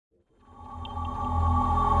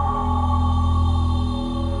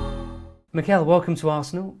Mikel, welcome to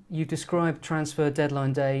Arsenal. You've described transfer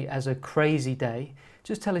deadline day as a crazy day.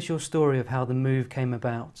 Just tell us your story of how the move came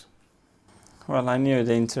about. Well, I knew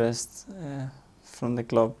the interest from the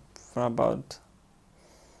club for about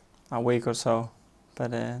a week or so,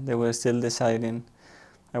 but they were still deciding.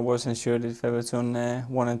 I wasn't sure if Everton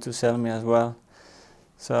wanted to sell me as well.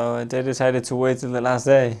 So they decided to wait till the last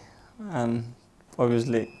day, and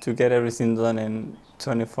obviously to get everything done in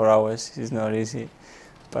 24 hours is not easy.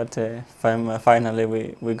 But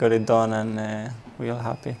finally we got it done, and we're all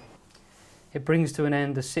happy. It brings to an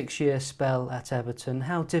end a 6-year spell at Everton.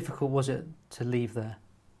 How difficult was it to leave there?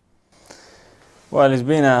 Well, it's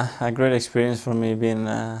been a great experience for me being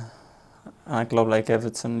at a club like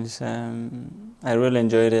Everton. I really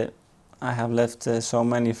enjoyed it. I have left so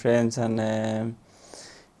many friends, and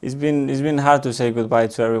it's been hard to say goodbye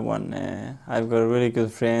to everyone. I've got really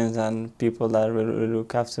good friends and people that really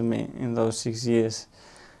look after me in those 6 years.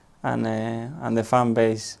 And the fan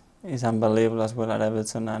base is unbelievable as well at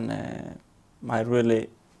Everton, and I really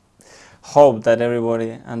hope that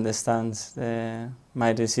everybody understands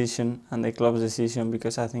my decision and the club's decision,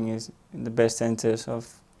 because I think it's in the best interest of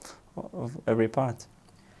every part.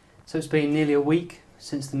 So it's been nearly a week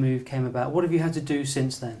since the move came about. What have you had to do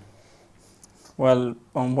since then? Well,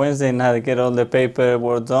 on Wednesday night I get all the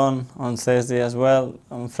paperwork done, on Thursday as well.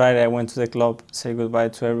 On Friday I went to the club, say goodbye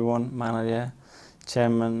to everyone, manager,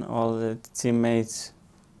 chairman, all the teammates,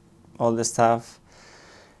 all the staff.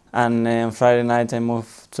 And on Friday night I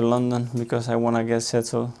moved to London because I want to get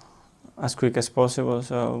settled as quick as possible.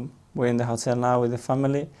 So we're in the hotel now with the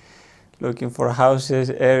family, looking for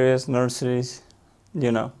houses, areas, nurseries,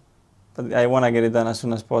 you know. But I want to get it done as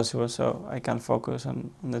soon as possible so I can focus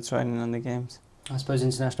on the training and the games. I suppose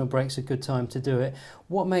international break's a good time to do it.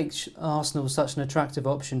 What makes Arsenal such an attractive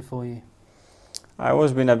option for you? I've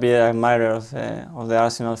always been a big admirer of the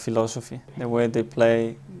Arsenal philosophy, the way they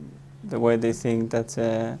play, the way they think that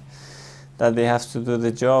they have to do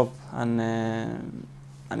the job, and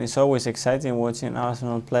it's always exciting watching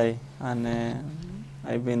Arsenal play. And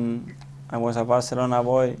I was a Barcelona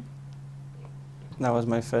boy. That was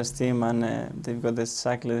my first team, and they've got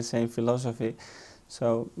exactly the same philosophy.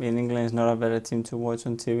 So in England, it's not a better team to watch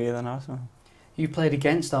on TV than Arsenal. You played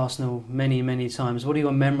against Arsenal many, many times. What are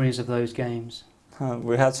your memories of those games?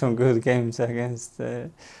 We had some good games against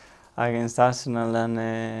Arsenal,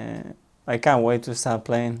 and I can't wait to start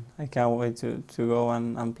playing. I can't wait to go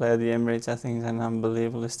and play at the Emirates. I think it's an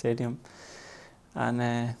unbelievable stadium, and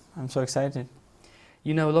I'm so excited.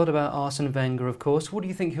 You know a lot about Arsene Wenger, of course. What do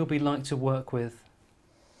you think he'll be like to work with?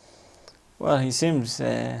 Well, he seems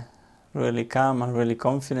really calm and really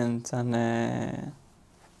confident, and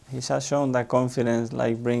he has shown that confidence,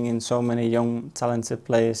 like bringing so many young, talented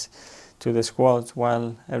players to the squad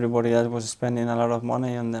while everybody else was spending a lot of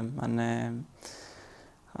money on them.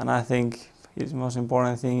 And I think his most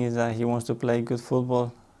important thing is that he wants to play good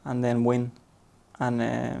football and then win, and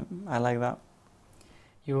I like that.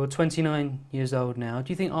 You're 29 years old now.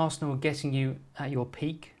 Do you think Arsenal are getting you at your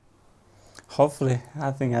peak? Hopefully.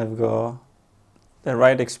 I think I've got the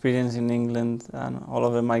right experience in England and all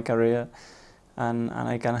over my career, and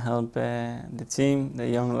I can help the team, the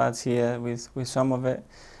young lads here with some of it,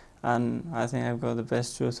 and I think I've got the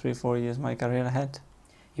best 2, 3, 4 years of my career ahead.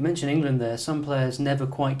 You mentioned England there. Some players never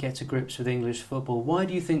quite get to grips with English football. Why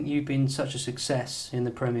do you think you've been such a success in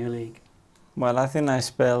the Premier League? Well, I think my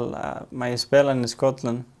spell in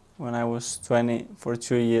Scotland when I was 20 for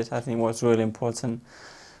 2 years, I think was really important.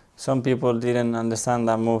 Some people didn't understand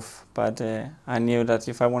that move, but I knew that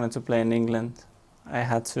if I wanted to play in England, I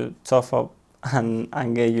had to tough up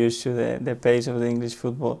and get used to the pace of the English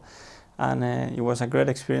football. And it was a great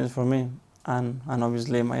experience for me. And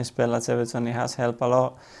obviously my spell at Everton, it has helped a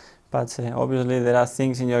lot. But obviously there are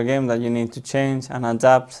things in your game that you need to change and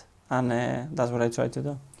adapt, and that's what I try to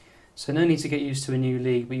do. So no need to get used to a new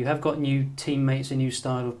league, but you have got new teammates, a new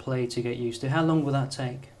style of play to get used to. How long will that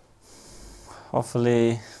take?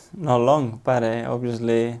 Hopefully not long, but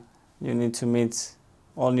obviously you need to meet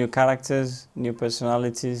all new characters, new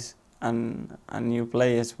personalities, and new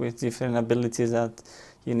players with different abilities that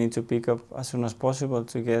you need to pick up as soon as possible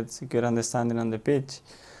to get a good understanding on the pitch.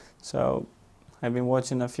 So I've been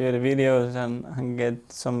watching a few of the videos and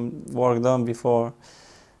get some work done before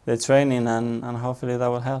the training, and hopefully that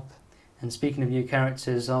will help. And speaking of new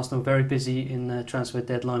characters, Arsenal very busy in the transfer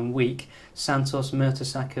deadline week. Santos,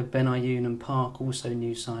 Mertesacker, Benayoun and Park also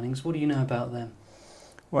new signings. What do you know about them?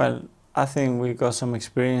 Well, I think we got some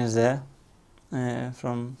experience there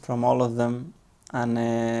from all of them,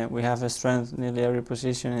 and we have a strength in nearly every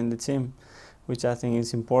position in the team, which I think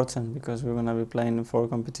is important because we're going to be playing in 4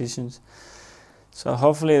 competitions. So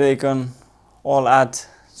hopefully they can all add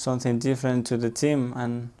something different to the team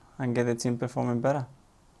and get the team performing better.